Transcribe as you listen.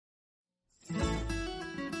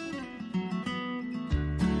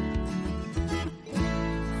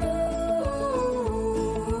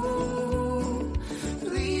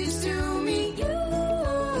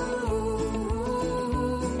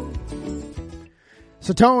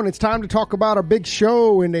So, Tone, it's time to talk about our big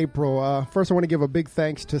show in April. First, I want to give a big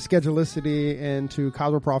thanks to Schedulicity and to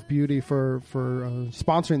Cosmoprof Beauty for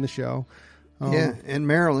sponsoring the show. In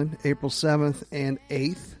Maryland, April 7th and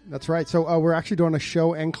 8th. That's right. So we're actually doing a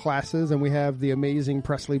show and classes, and we have the amazing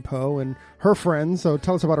Presley Poe and her friends. So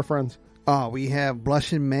tell us about her friends. We have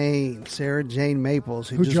Blush in Maine, Sarah Jane Maples.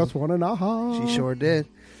 Who just won an AHA. She sure did.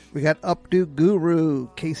 We got Updo Guru,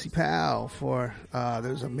 Casey Powell for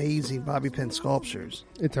those amazing bobby pin sculptures.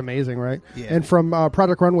 It's amazing, right? Yeah. And from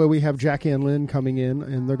Project Runway, we have Jackie and Lynn coming in,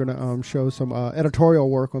 and they're going to show some editorial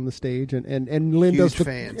work on the stage. And Lynn Huge does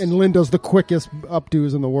fans. And Lynn does the quickest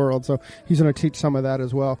updos in the world, so he's going to teach some of that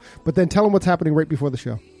as well. But then tell them what's happening right before the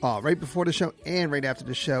show. Right before the show and right after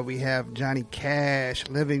the show, we have Johnny Cash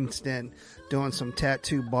Livingston doing some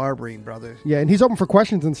tattoo barbering, brother. Yeah, and he's open for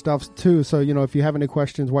questions and stuff too. So, if you have any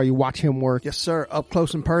questions while you watch him work. Yes, sir. Up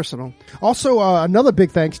close and personal. Also, another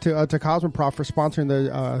big thanks to Cosmoprof for sponsoring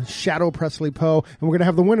the Shadow Presley Poe. And we're going to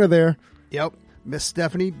have the winner there. Yep. Miss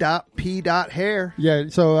Stephanie.P. Hair. Yeah,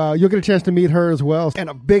 so you'll get a chance to meet her as well. And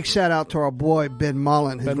a big shout out to our boy, Ben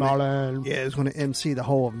Mullen. Mullen. Yeah, who's going to MC the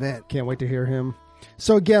whole event. Can't wait to hear him.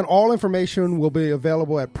 So again, all information will be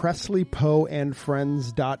available at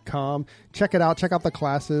PresleyPoeandFriends.com. Check it out. Check out the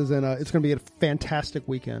classes, and it's going to be a fantastic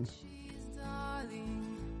weekend.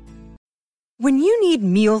 When you need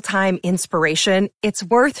mealtime inspiration, it's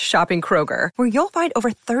worth shopping Kroger, where you'll find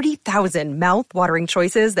over 30,000 mouth-watering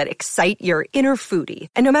choices that excite your inner foodie.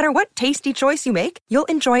 And no matter what tasty choice you make, you'll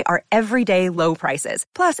enjoy our everyday low prices,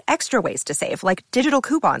 plus extra ways to save, like digital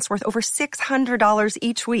coupons worth over $600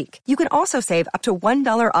 each week. You can also save up to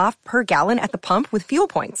 $1 off per gallon at the pump with fuel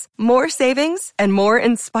points. More savings and more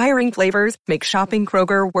inspiring flavors make shopping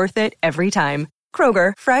Kroger worth it every time.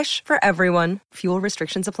 Kroger, fresh for everyone. Fuel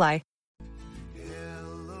restrictions apply.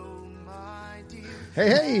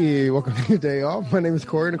 Hey, welcome to your day off. My name is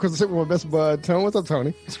Corey, and of course, I'm sitting with my best bud, Tony. What's up,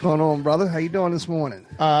 Tony? What's going on, brother? How you doing this morning?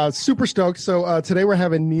 Super stoked. So today we're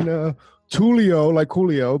having Nina Tulio, like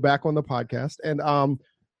Coolio, back on the podcast. And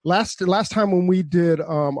last time when we did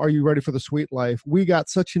Are You Ready for the Sweet Life, we got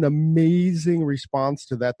such an amazing response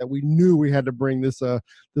to that we knew we had to bring this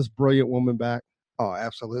brilliant woman back. Oh,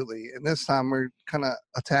 absolutely. And this time we're kind of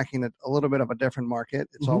attacking a little bit of a different market.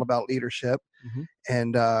 It's all about leadership.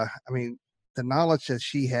 And the knowledge that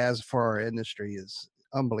she has for our industry is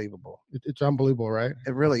unbelievable. It's unbelievable, right?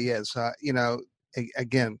 It really is.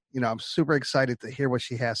 Again, I'm super excited to hear what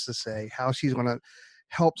she has to say, how she's going to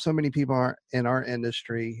help so many people in our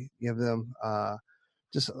industry, give them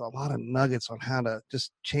just a lot of nuggets on how to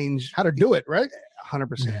just change. How to do it, right?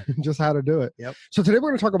 100%. Just how to do it. Yep. So today we're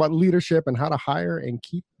going to talk about leadership and how to hire and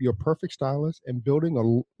keep your perfect stylist and building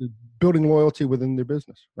loyalty within their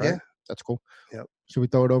business, right? Yeah. That's cool. Yep. Should we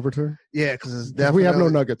throw it over to her? Yeah, because definitely we have no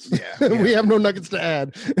nuggets. Yeah. We have no nuggets to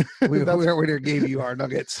add. We already gave you our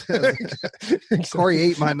nuggets. Corey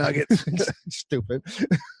ate my nuggets. Stupid.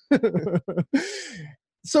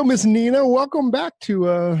 So, Miss Nina, welcome back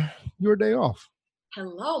to your day off.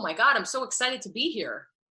 Hello, my God, I'm so excited to be here.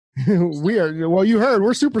 We are. Well, you heard.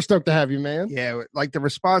 We're super stoked to have you, man. Yeah, like the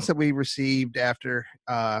response that we received after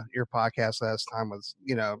your podcast last time was,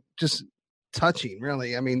 just touching,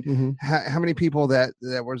 really. I mean, how many people that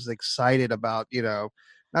was excited about,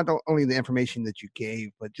 not only the information that you gave,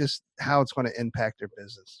 but just how it's going to impact their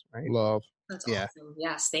business, right? Love. That's awesome.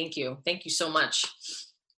 Yes, thank you. Thank you so much.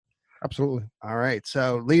 Absolutely. All right.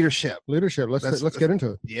 So leadership. Let's get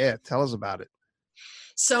into it. Yeah. Tell us about it.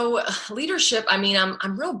 So leadership,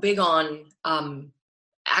 I'm real big on,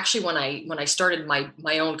 actually when I started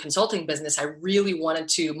my own consulting business, I really wanted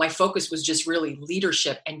to, my focus was just really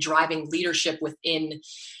leadership and driving leadership within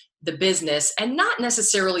the business, and not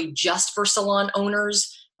necessarily just for salon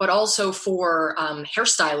owners, but also for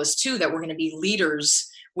hairstylists too, that we're going to be leaders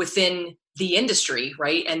within the industry.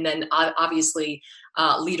 Right. And then obviously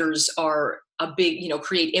leaders are a big,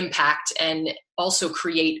 create impact and also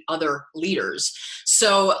create other leaders.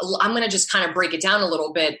 So I'm going to just kind of break it down a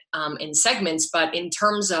little bit in segments, but in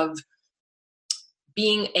terms of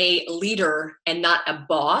being a leader and not a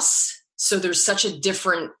boss. So there's such a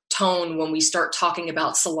different tone when we start talking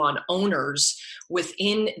about salon owners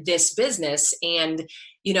within this business. And,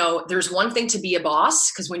 there's one thing to be a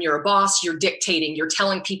boss, because when you're a boss, you're dictating, you're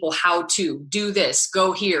telling people how to do this,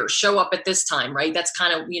 go here, show up at this time, right? That's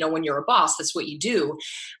kind of, when you're a boss, that's what you do.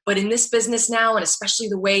 But in this business now, and especially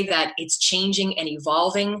the way that it's changing and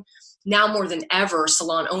evolving, now more than ever,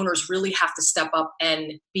 salon owners really have to step up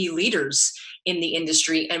and be leaders in the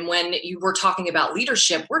industry. And when we're talking about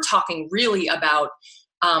leadership, we're talking really about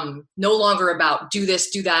no longer about do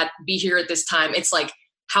this, do that, be here at this time. It's like,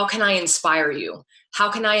 how can I inspire you? How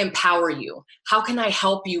can I empower you? How can I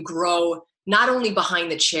help you grow, not only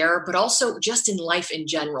behind the chair, but also just in life in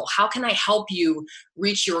general? How can I help you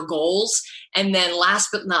reach your goals? And then last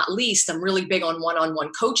but not least, I'm really big on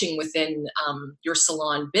one-on-one coaching within your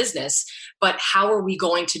salon business, but how are we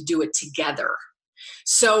going to do it together?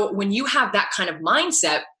 So when you have that kind of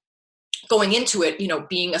mindset, going into it,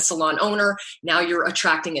 being a salon owner, now you're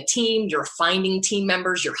attracting a team, you're finding team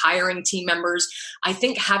members, you're hiring team members. I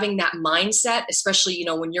think having that mindset, especially,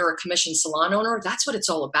 when you're a commissioned salon owner, that's what it's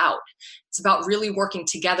all about. It's about really working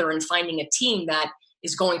together and finding a team that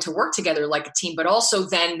is going to work together like a team, but also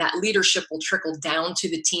then that leadership will trickle down to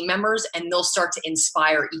the team members and they'll start to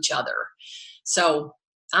inspire each other. So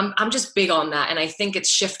I'm just big on that. And I think it's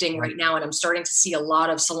shifting right now. And I'm starting to see a lot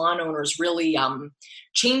of salon owners really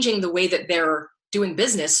changing the way that they're doing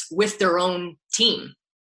business with their own team.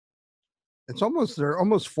 They're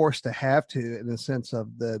almost forced to have to, in the sense of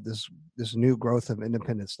this new growth of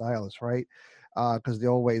independent stylists, right? Because the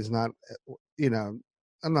old way is not, I'm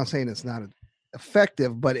not saying it's not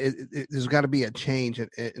effective, but there's got to be a change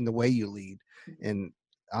in the way you lead. And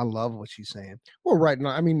I love what she's saying. Well, right. And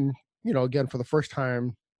I mean, again, for the first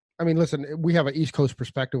time, listen, we have an East Coast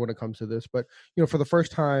perspective when it comes to this, but, for the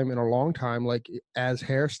first time in a long time, like as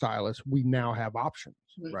hairstylists, we now have options,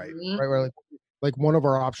 right? Right. Like one of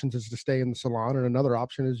our options is to stay in the salon, and another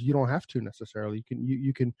option is you don't have to necessarily.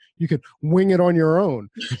 You can wing it on your own.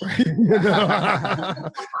 Right?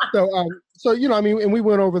 And we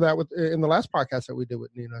went over that in the last podcast that we did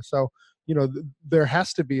with Nina. So, there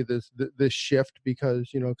has to be this shift because,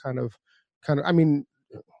 kind of,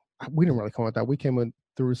 we didn't really come with that. We came in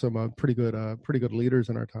through some pretty good leaders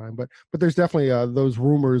in our time, but there's definitely those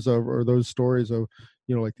rumors or those stories of,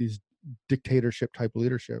 like these dictatorship type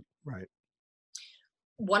leadership. Right.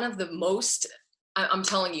 One of the most, I'm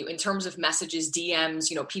telling you, in terms of messages, DMs,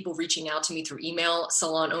 people reaching out to me through email,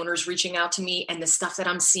 salon owners reaching out to me, and the stuff that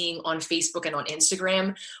I'm seeing on Facebook and on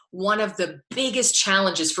Instagram, one of the biggest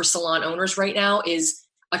challenges for salon owners right now is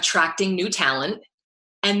attracting new talent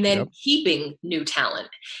and then keeping new talent.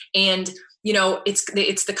 And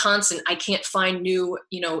it's the constant. I can't find new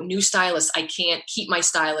stylists. I can't keep my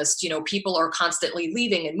stylist. People are constantly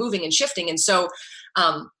leaving and moving and shifting. And so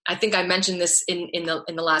I think I mentioned this in the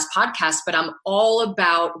last podcast, but I'm all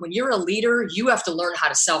about, when you're a leader, you have to learn how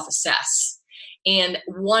to self-assess. And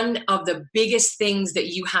one of the biggest things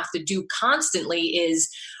that you have to do constantly is,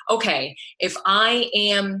 okay, if I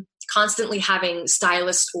am constantly having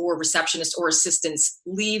stylists or receptionists or assistants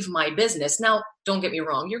leave my business. Now, don't get me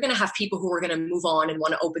wrong. You're going to have people who are going to move on and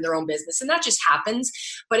want to open their own business, and that just happens.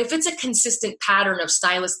 But if it's a consistent pattern of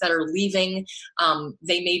stylists that are leaving,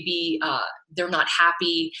 they may be, they're not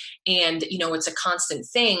happy, and, it's a constant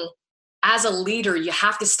thing. As a leader, you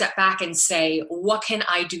have to step back and say, what can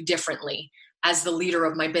I do differently as the leader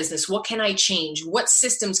of my business? What can I change? What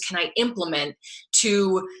systems can I implement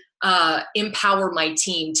to empower my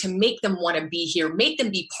team, to make them want to be here, make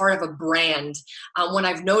them be part of a brand? When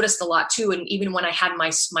I've noticed a lot too, and even when I had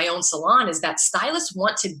my own salon, is that stylists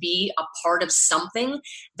want to be a part of something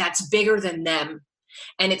that's bigger than them.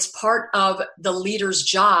 And it's part of the leader's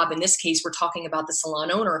job. In this case, we're talking about the salon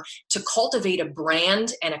owner, to cultivate a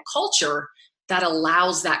brand and a culture that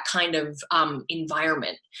allows that kind of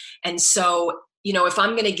environment. And so, if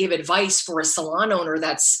I'm going to give advice for a salon owner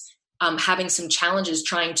that's having some challenges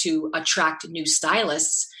trying to attract new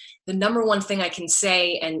stylists, the number one thing I can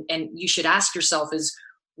say, and you should ask yourself, is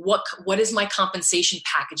what does my compensation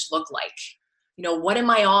package look like? What am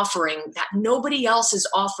I offering that nobody else is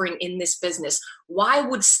offering in this business? Why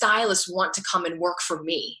would stylists want to come and work for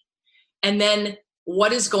me? And then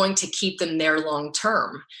what is going to keep them there long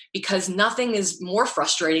term? Because nothing is more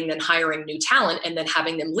frustrating than hiring new talent and then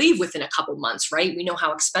having them leave within a couple months, right? We know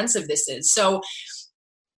how expensive this is. So,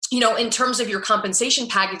 in terms of your compensation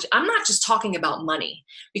package, I'm not just talking about money,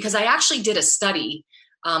 because I actually did a study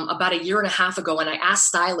about 1.5 years ago, and I asked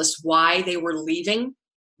stylists why they were leaving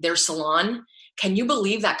their salon. Can you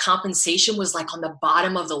believe that compensation was like on the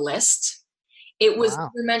bottom of the list? It was,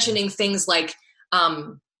 We're mentioning things like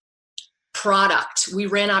product. We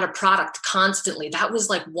ran out of product constantly. That was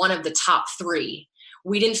like one of the top 3.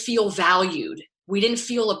 We didn't feel valued. We didn't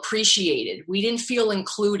feel appreciated. We didn't feel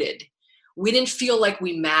included. We didn't feel like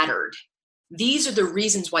we mattered. These are the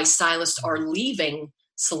reasons why stylists are leaving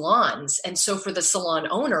salons. And so for the salon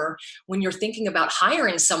owner, when you're thinking about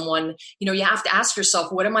hiring someone, you have to ask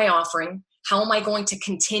yourself, what am I offering? How am I going to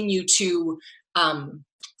continue to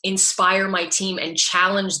inspire my team and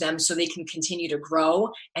challenge them so they can continue to grow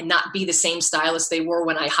and not be the same stylist they were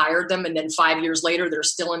when I hired them, and then 5 years later, they're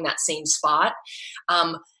still in that same spot?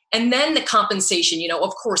 And then the compensation,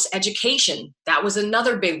 of course, education. That was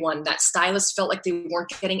another big one that stylists felt like they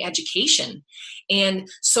weren't getting education. And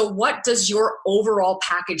so what does your overall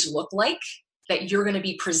package look like that you're going to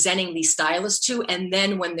be presenting these stylists to? And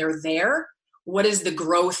then when they're there, what is the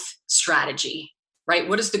growth strategy, right?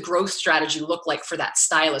 What does the growth strategy look like for that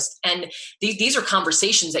stylist? And these are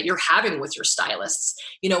conversations that you're having with your stylists.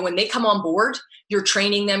 When they come on board, you're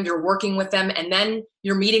training them, you're working with them, and then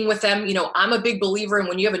you're meeting with them. I'm a big believer in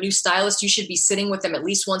when you have a new stylist, you should be sitting with them at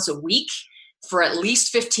least once a week for at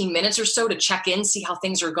least 15 minutes or so to check in, see how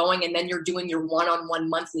things are going. And then you're doing your one-on-one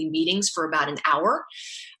monthly meetings for about an hour.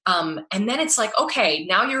 And then it's like, okay,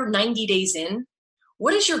 now you're 90 days in.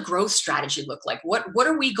 What does your growth strategy look like? What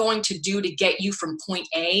are we going to do to get you from point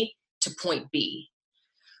A to point B?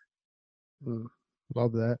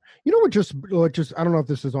 Love that. What just I don't know if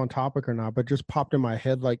this is on topic or not, but just popped in my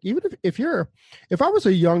head. Like, even if I was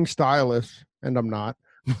a young stylist, and I'm not,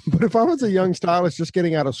 but if I was a young stylist just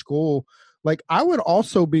getting out of school, like, I would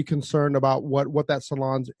also be concerned about what that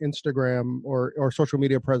salon's Instagram or social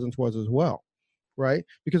media presence was as well. Right?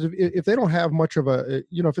 Because if they don't have much of a,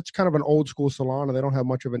 if it's kind of an old school salon and they don't have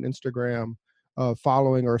much of an Instagram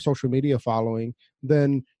following or social media following,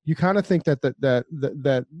 then you kind of think that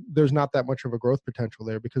there's not that much of a growth potential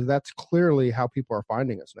there, because that's clearly how people are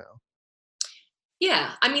finding us now.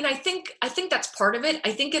 Yeah. I mean, I think that's part of it.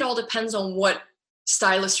 I think it all depends on what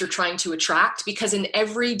stylists you're trying to attract, because in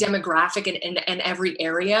every demographic and every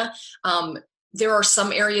area, there are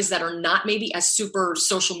some areas that are not maybe as super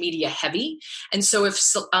social media heavy. And so if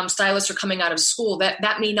stylists are coming out of school,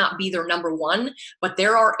 that may not be their number one, but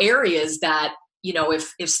there are areas that,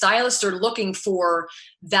 if stylists are looking for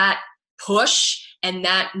that push and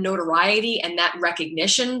that notoriety and that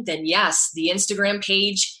recognition, then yes, the Instagram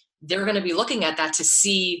page, they're going to be looking at that to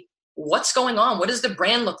see what's going on. What does the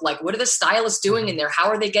brand look like? What are the stylists doing in there? How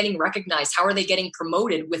are they getting recognized? How are they getting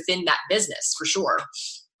promoted within that business, for sure?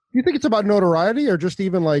 Do you think it's about notoriety, or just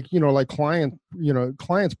even like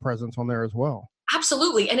clients' presence on there as well?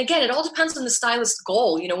 Absolutely. And again, it all depends on the stylist's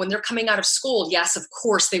goal. When they're coming out of school, yes, of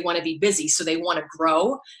course, they want to be busy. So they want to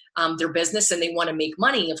grow their business and they want to make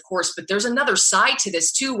money, of course. But there's another side to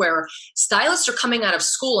this too, where stylists are coming out of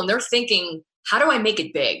school and they're thinking, how do I make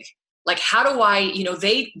it big? Like, how do I,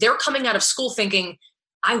 they're coming out of school thinking,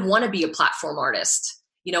 I want to be a platform artist.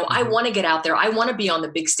 I want to get out there. I want to be on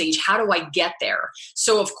the big stage. How do I get there?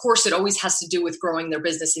 So of course it always has to do with growing their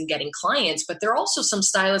business and getting clients, but there are also some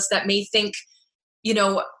stylists that may think,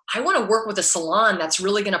 I want to work with a salon that's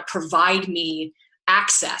really going to provide me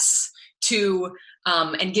access to,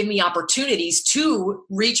 and give me opportunities to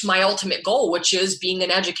reach my ultimate goal, which is being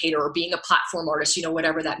an educator or being a platform artist,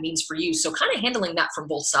 whatever that means for you. So kind of handling that from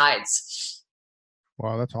both sides.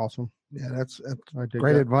 Wow. That's awesome. Yeah. That's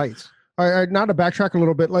great advice. All right, now to backtrack a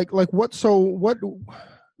little bit, like what,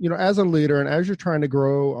 as a leader and as you're trying to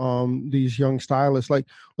grow these young stylists, like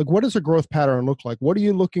what does a growth pattern look like? What are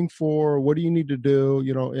you looking for? What do you need to do?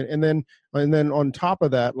 And then on top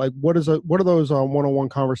of that, like what do those one-on-one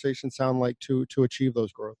conversations sound like to achieve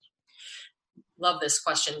those growths? Love this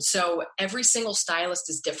question. So every single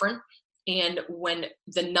stylist is different. And when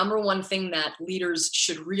the number one thing that leaders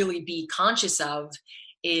should really be conscious of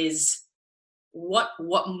is what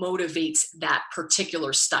motivates that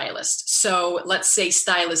particular stylist. So let's say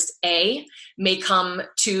stylist A may come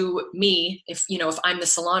to me, if I'm the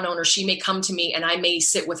salon owner, she may come to me and I may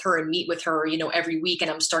sit with her and meet with her, every week, and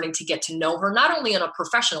I'm starting to get to know her, not only on a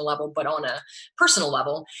professional level, but on a personal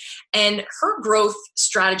level. And her growth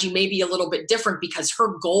strategy may be a little bit different because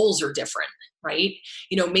her goals are different, right?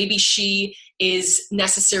 Maybe she is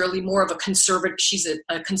necessarily more of a conservative, she's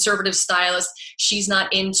a conservative stylist. She's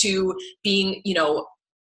not into being,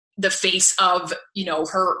 the face of,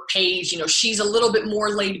 her page. She's a little bit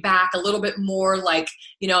more laid back, a little bit more like,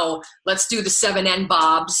 let's do the 7N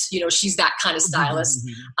bobs. She's that kind of stylist.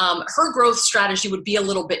 Her growth strategy would be a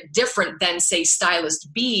little bit different than, say,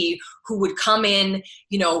 stylist B, who would come in,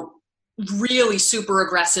 really super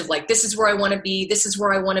aggressive, like, this is where I want to be. This is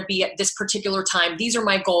where I want to be at this particular time. These are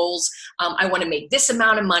my goals. I want to make this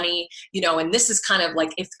amount of money, and this is kind of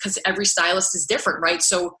like, because every stylist is different, right?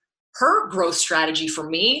 So her growth strategy for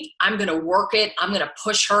me, I'm going to work it. I'm going to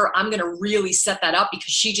push her. I'm going to really set that up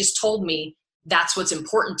because she just told me that's what's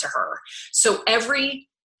important to her. So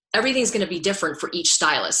everything's going to be different for each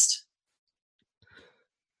stylist.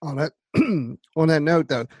 On that note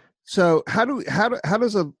though, so how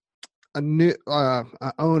does a new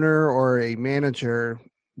owner or a manager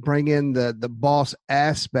bring in the boss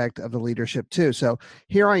aspect of the leadership too? So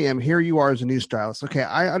here I am, here you are as a new stylist. Okay,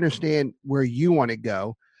 I understand where you want to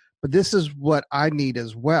go, but this is what I need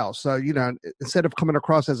as well. So, instead of coming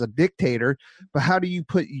across as a dictator, but how do you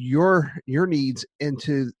put your needs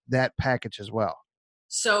into that package as well?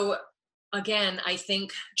 So again, I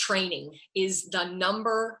think training is the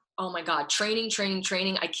number. Oh my God, training.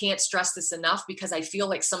 I can't stress this enough because I feel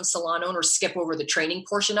like some salon owners skip over the training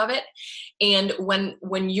portion of it. And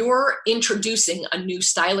when you're introducing a new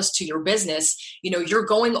stylist to your business, you're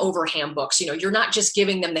going over handbooks. You're not just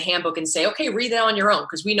giving them the handbook and say, okay, read that on your own,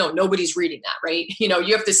 because we know nobody's reading that, right?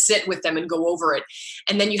 You have to sit with them and go over it.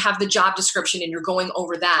 And then you have the job description and you're going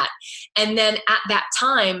over that. And then at that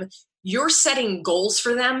time, you're setting goals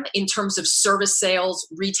for them in terms of service sales,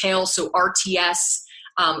 retail, so RTS,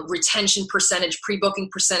 retention percentage, pre-booking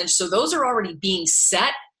percentage. So those are already being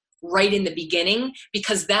set right in the beginning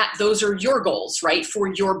because those are your goals, right,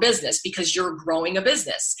 for your business, because you're growing a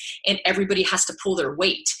business and everybody has to pull their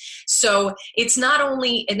weight. So it's not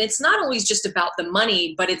only just about the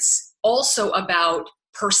money, but it's also about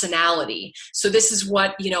personality. So this is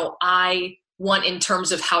what, I want in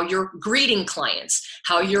terms of how you're greeting clients,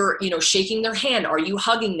 how you're, shaking their hand. Are you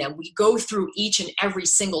hugging them? We go through each and every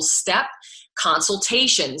single step.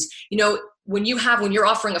 Consultations, when you're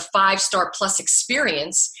offering a 5-star plus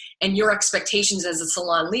experience and your expectations as a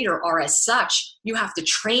salon leader are as such, you have to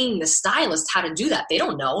train the stylist how to do that. They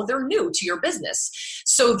don't know, they're new to your business.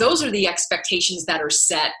 So those are the expectations that are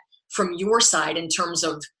set from your side in terms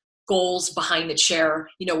of goals behind the chair,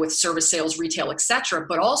 with service sales, retail, etc.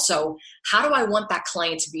 But also, how do I want that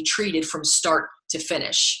client to be treated from start to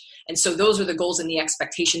finish? And so those are the goals and the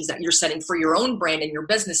expectations that you're setting for your own brand and your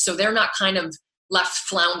business. So they're not kind of left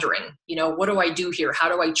floundering. What do I do here? How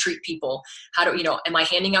do I treat people? Am I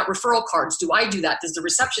handing out referral cards? Do I do that? Does the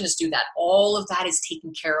receptionist do that? All of that is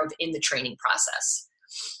taken care of in the training process.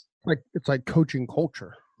 It's like coaching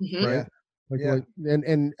culture, right? Yeah.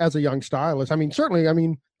 And as a young stylist,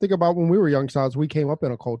 certainly, think about when we were young stylists, we came up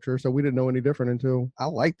in a culture, so we didn't know any different until. I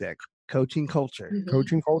like that. Coaching culture. Mm-hmm.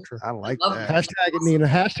 Coaching culture. I like that. Hashtag it, Nina.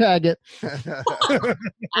 Hashtag it.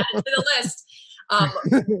 Add it to the list.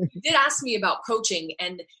 You did ask me about coaching,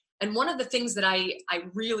 and one of the things that I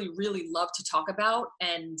really, really love to talk about,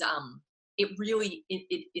 and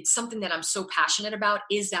it's something that I'm so passionate about,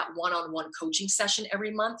 is that one-on-one coaching session every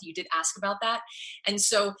month. You did ask about that. And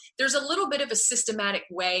so there's a little bit of a systematic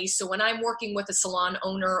way. So when I'm working with a salon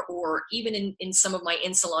owner, or even in some of my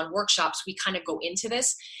in-salon workshops, we kind of go into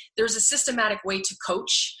this. There's a systematic way to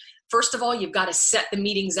coach. First of all, you've got to set the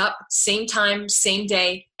meetings up, same time, same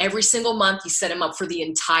day, every single month. You set them up for the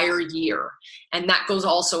entire year. And that goes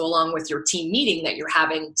also along with your team meeting that you're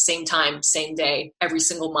having, same time, same day, every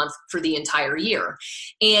single month for the entire year.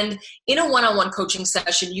 And in a one-on-one coaching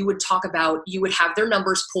session, you would have their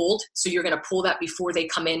numbers pulled. So you're going to pull that before they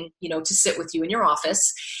come in, to sit with you in your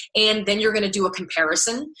office. And then you're going to do a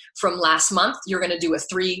comparison from last month. You're going to do a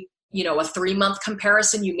 3-month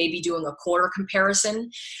comparison. You may be doing a quarter comparison,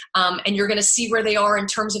 and you're going to see where they are in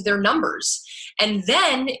terms of their numbers. And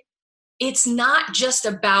then it's not just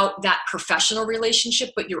about that professional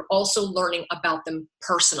relationship, but you're also learning about them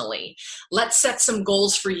personally. Let's set some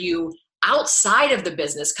goals for you outside of the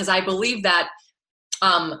business, because I believe that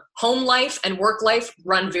home life and work life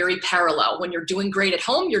run very parallel. When you're doing great at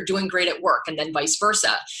home, you're doing great at work, and then vice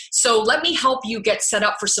versa. So let me help you get set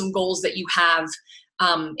up for some goals that you have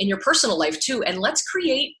in your personal life too. And let's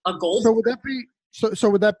create a goal. So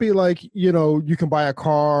would that be like, you can buy a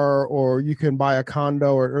car, or you can buy a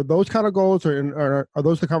condo, or those kind of goals, or are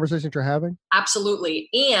those the conversations you're having? Absolutely.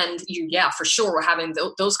 And for sure, we're having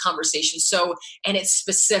those conversations. So, and it's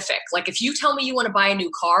specific. Like if you tell me you want to buy a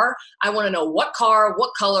new car, I want to know what car,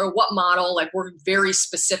 what color, what model. Like we're very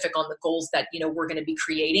specific on the goals that, we're going to be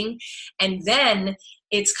creating. And then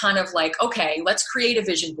it's kind of like, okay, let's create a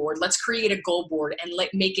vision board. Let's create a goal board and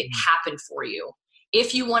make it happen for you.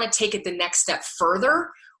 If you want to take it the next step further,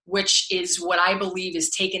 which is what I believe is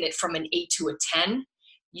taking it from an 8 to a 10,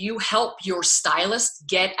 you help your stylist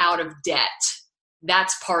get out of debt.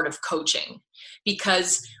 That's part of coaching,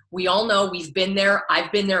 because we all know, we've been there.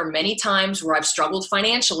 I've been there many times where I've struggled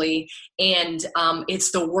financially, and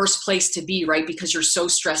it's the worst place to be, right? Because you're so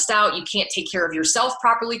stressed out. You can't take care of yourself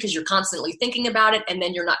properly because you're constantly thinking about it, and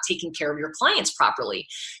then you're not taking care of your clients properly.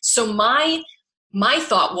 So my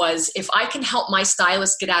thought was, if I can help my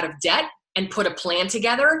stylist get out of debt and put a plan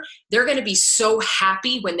together, they're going to be so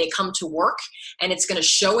happy when they come to work, and it's going to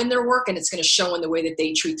show in their work, and it's going to show in the way that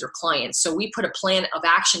they treat their clients. So we put a plan of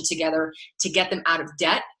action together to get them out of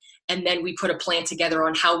debt. And then we put a plan together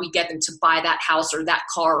on how we get them to buy that house or that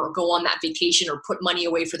car, or go on that vacation, or put money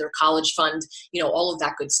away for their college fund, all of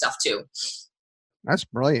that good stuff too. That's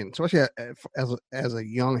brilliant, especially as a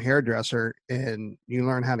young hairdresser, and you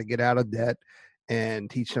learn how to get out of debt and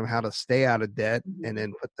teach them how to stay out of debt, and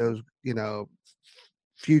then put those,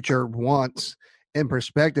 future wants in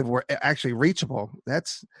perspective were actually reachable.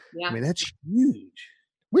 That's, I mean, that's huge.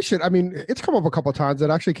 We should, I mean, it's come up a couple of times. It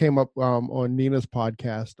actually came up on Nina's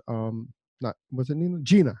podcast. Was it Nina?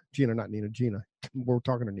 Gina, not Nina, Gina. We're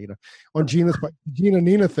talking to Nina on Gina's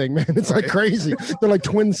Nina thing, man. It's like crazy. They're like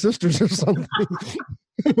twin sisters or something.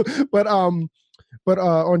 but on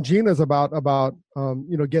Gina's about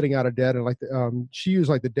getting out of debt, and like she used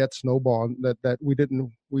like the debt snowball that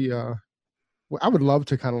I would love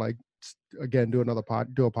to kind of like, again, do a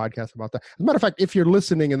podcast about that. As a matter of fact, if you're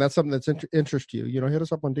listening and that's something that's interests you, hit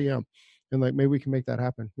us up on DM, and like maybe we can make that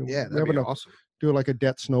happen. Yeah, that'd be awesome. Do like a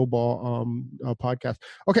debt snowball podcast.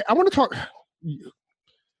 Okay, I want to talk.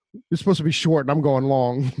 It's supposed to be short, and I'm going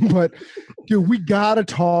long, but dude, we got to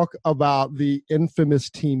talk about the infamous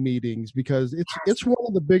team meetings, because it's one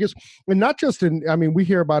of the biggest, and not just in. I mean, we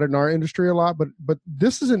hear about it in our industry a lot, but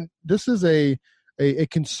this is a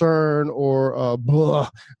concern or blah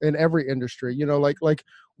in every industry, like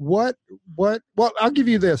what, well, I'll give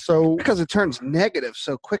you this. So, because it turns negative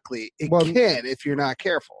so quickly, can if you're not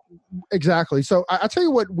careful. Exactly. So I'll tell you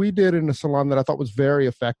what we did in the salon that I thought was very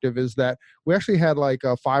effective is that we actually had like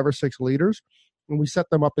 5 or 6 leaders, and we set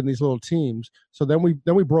them up in these little teams. So then we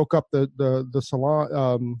broke up the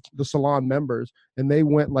salon members, and they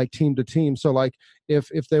went like team to team. So like if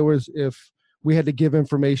we had to give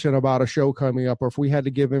information about a show coming up, or if we had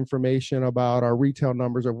to give information about our retail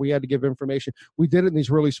numbers, or if we had to give information, we did it in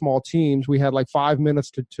these really small teams. We had like 5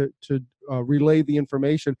 minutes to relay the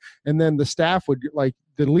information. And then the staff would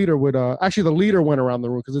the leader went around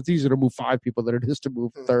the room, because it's easier to move 5 people than it is to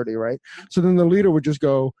move 30. Right. So then the leader would just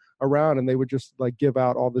go around, and they would just like give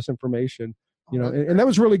out all this information, and that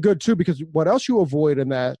was really good too, because what else you avoid in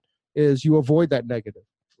that is you avoid that negative.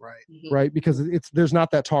 Right. Right. Because there's not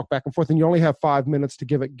that talk back and forth, and you only have 5 minutes to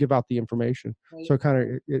give out the information. Right. So kind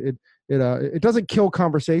of it doesn't kill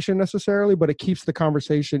conversation necessarily, but it keeps the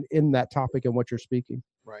conversation in that topic and what you're speaking.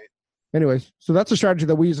 Right. Anyways, so that's a strategy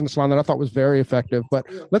that we use in the salon that I thought was very effective, but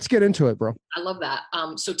let's get into it, bro. I love that.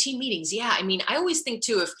 So team meetings. Yeah. I mean, I always think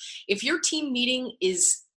too, if your team meeting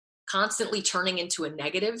is constantly turning into a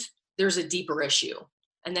negative, there's a deeper issue.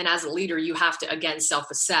 And then as a leader, you have to, again,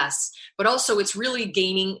 self-assess, but also it's really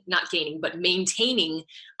maintaining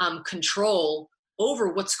control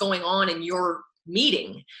over what's going on in your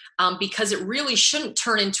meeting, because it really shouldn't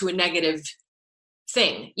turn into a negative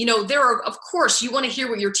thing. There are, of course, you want to hear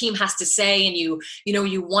what your team has to say, and you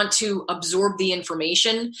want to absorb the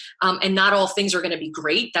information, and not all things are going to be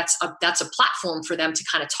great. That's a platform for them to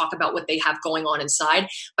kind of talk about what they have going on inside.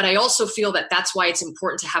 But I also feel that that's why it's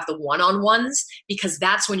important to have the one-on-ones, because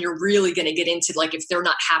that's when you're really going to get into, like, if they're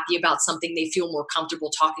not happy about something, they feel more comfortable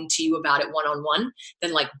talking to you about it one-on-one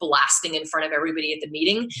than like blasting in front of everybody at the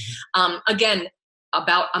meeting. Again,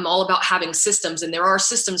 I'm all about having systems, and there are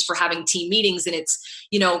systems for having team meetings, and it's,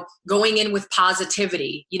 going in with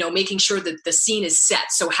positivity, making sure that the scene is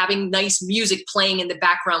set. So having nice music playing in the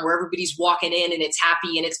background where everybody's walking in and it's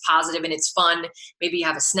happy and it's positive and it's fun. Maybe you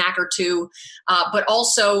have a snack or two, but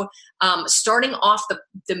also starting off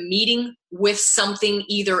the meeting with something,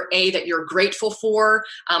 either that you're grateful for,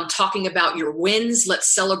 talking about your wins.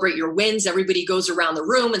 Let's celebrate your wins. Everybody goes around the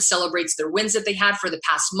room and celebrates their wins that they had for the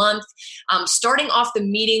past month. Starting off the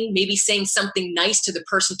meeting, maybe saying something nice to the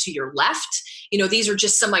person to your left. These are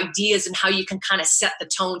just some ideas and how you can kind of set the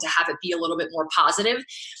tone to have it be a little bit more positive.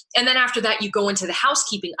 And then after that, you go into the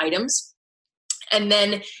housekeeping items, and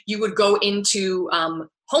then you would go into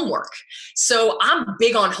homework. So I'm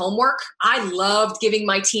big on homework. I loved giving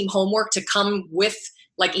my team homework to come with,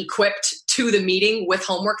 like, equipped to the meeting with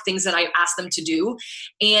homework, things that I asked them to do.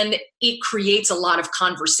 And it creates a lot of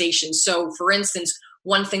conversation. So for instance,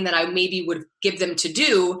 one thing that I maybe would give them to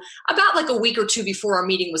do about like a week or two before our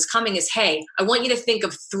meeting was coming is, hey, I want you to think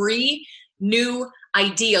of 3 new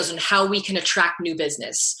ideas on how we can attract new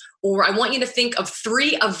business. Or I want you to think of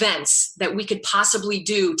 3 events that we could possibly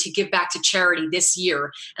do to give back to charity this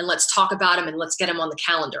year. And let's talk about them and let's get them on the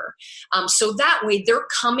calendar. So that way they're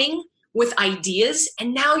coming with ideas,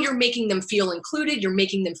 and now you're making them feel included. You're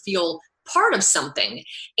making them feel part of something.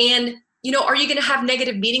 And are you going to have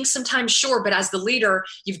negative meetings sometimes? Sure. But as the leader,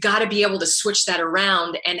 you've got to be able to switch that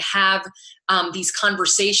around and have these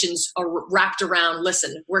conversations wrapped around,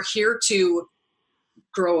 listen, we're here to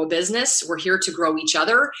grow a business. We're here to grow each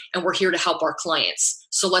other, and we're here to help our clients.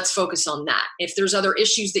 So let's focus on that. If there's other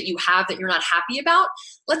issues that you have that you're not happy about,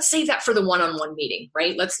 let's save that for the one-on-one meeting,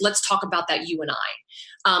 right? Let's talk about that, you and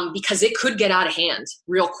I, because it could get out of hand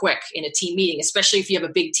real quick in a team meeting, especially if you have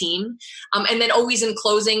a big team. And then always in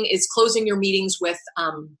closing is closing your meetings with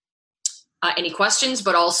any questions,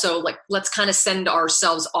 but also like, let's kind of send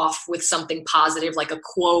ourselves off with something positive, like a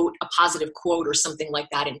positive quote or something like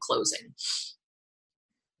that in closing.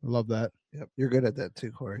 I love that. Yep, you're good at that too,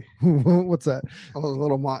 Corey. What's that? All those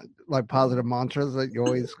little like positive mantras that you're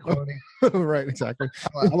always quoting. Right, exactly.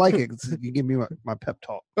 I like it. You give me my pep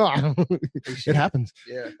talk. Oh, it happens.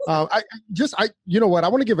 Yeah. I you know what? I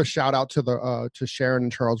want to give a shout out to to Sharon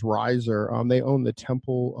and Charles Reiser. They own the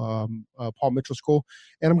Temple Paul Mitchell School,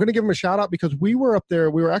 and I'm going to give them a shout out because we were up there.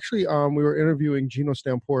 We were actually we were interviewing Gino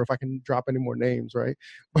Stampor. If I can drop any more names, right?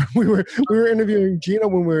 But we were interviewing Gino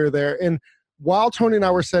when we were there, and while Tony and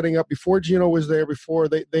I were setting up, before Gino was there, before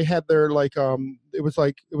they had their like it was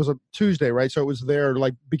a Tuesday, right? So it was their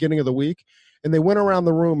like beginning of the week, and they went around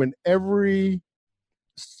the room, and every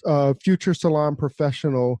future salon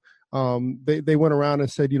professional they went around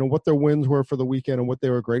and said, you know, what their wins were for the weekend and what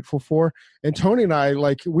they were grateful for. And Tony and I,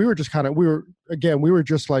 like, we were just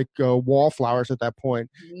like wallflowers at that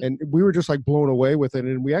point, and we were just like blown away with it.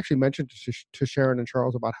 And we actually mentioned to Sharon and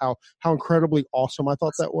Charles about how incredibly awesome I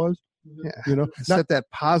thought that was. Yeah, you know, set that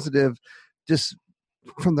positive just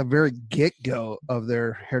from the very get-go of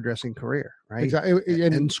their hairdressing career, right? Exactly.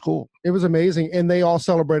 In school. It was amazing. And they all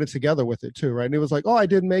celebrated together with it too, right? And it was like, oh, I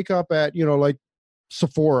did makeup at, you know, like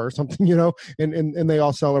Sephora or something, you know, and they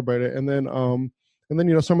all celebrated. And then,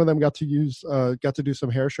 you know, some of them got to do some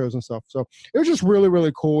hair shows and stuff. So it was just really,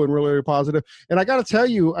 really cool and really, really positive. And I got to tell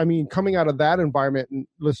you, I mean, coming out of that environment, and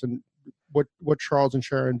listen, what Charles and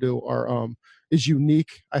Sharon do is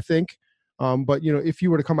unique, I think. But you know, if you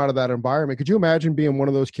were to come out of that environment, could you imagine being one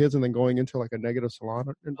of those kids and then going into like a negative salon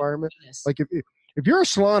environment? Like if you're a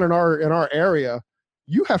salon in our area,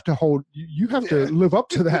 you have to to live up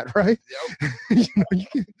to that, right? Yep. You know,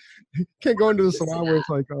 you can't go into the salon where it's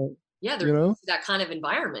like, they're you know, that kind of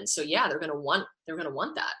environment. So yeah, they're gonna want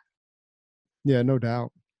that. Yeah, no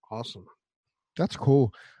doubt. Awesome. That's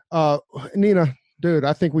cool. Nina, dude,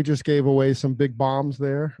 I think we just gave away some big bombs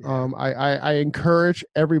there. Yeah. I encourage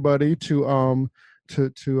everybody to go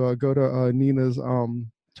to Nina's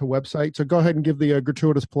to website. So go ahead and give the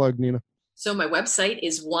gratuitous plug, Nina. So my website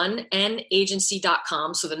is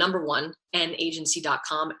 1nagency.com. So the number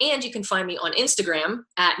 1nagency.com. And you can find me on Instagram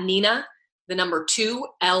at Nina, the number 2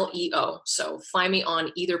 LEO. So find me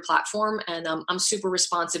on either platform, and I'm super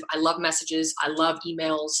responsive. I love messages. I love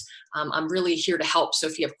emails. I'm really here to help. So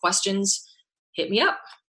if you have questions, hit me up.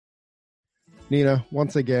 Nina,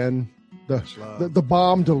 once again, the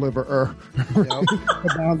bomb deliverer. Yep.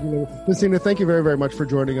 The bomb deliverer. Ms. Nina, thank you very, very much for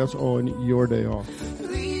joining us on your day off.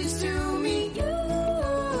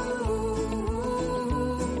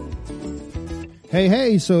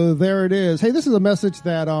 Hey, so there it is. Hey, this is a message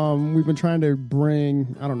that we've been trying to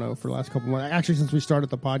bring, I don't know, for the last couple of months, actually since we started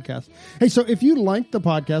the podcast. Hey, so if you like the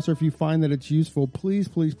podcast or if you find that it's useful, please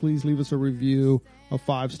leave us a review, a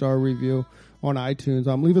 5-star review on iTunes.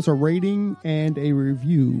 Leave us a rating and a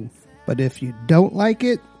review. But if you don't like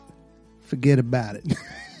it, forget about it.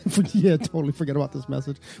 Yeah, totally forget about this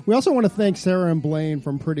message. We also want to thank Sarah and Blaine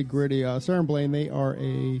from Pretty Gritty. Sarah and Blaine, they are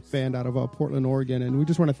a band out of Portland, Oregon, and we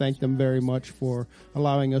just want to thank them very much for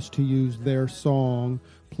allowing us to use their song,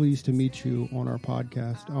 Pleased to Meet You, on our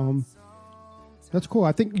podcast. That's cool.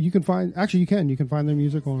 I think you can find their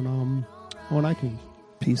music on iTunes.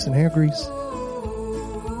 Peace and hair grease.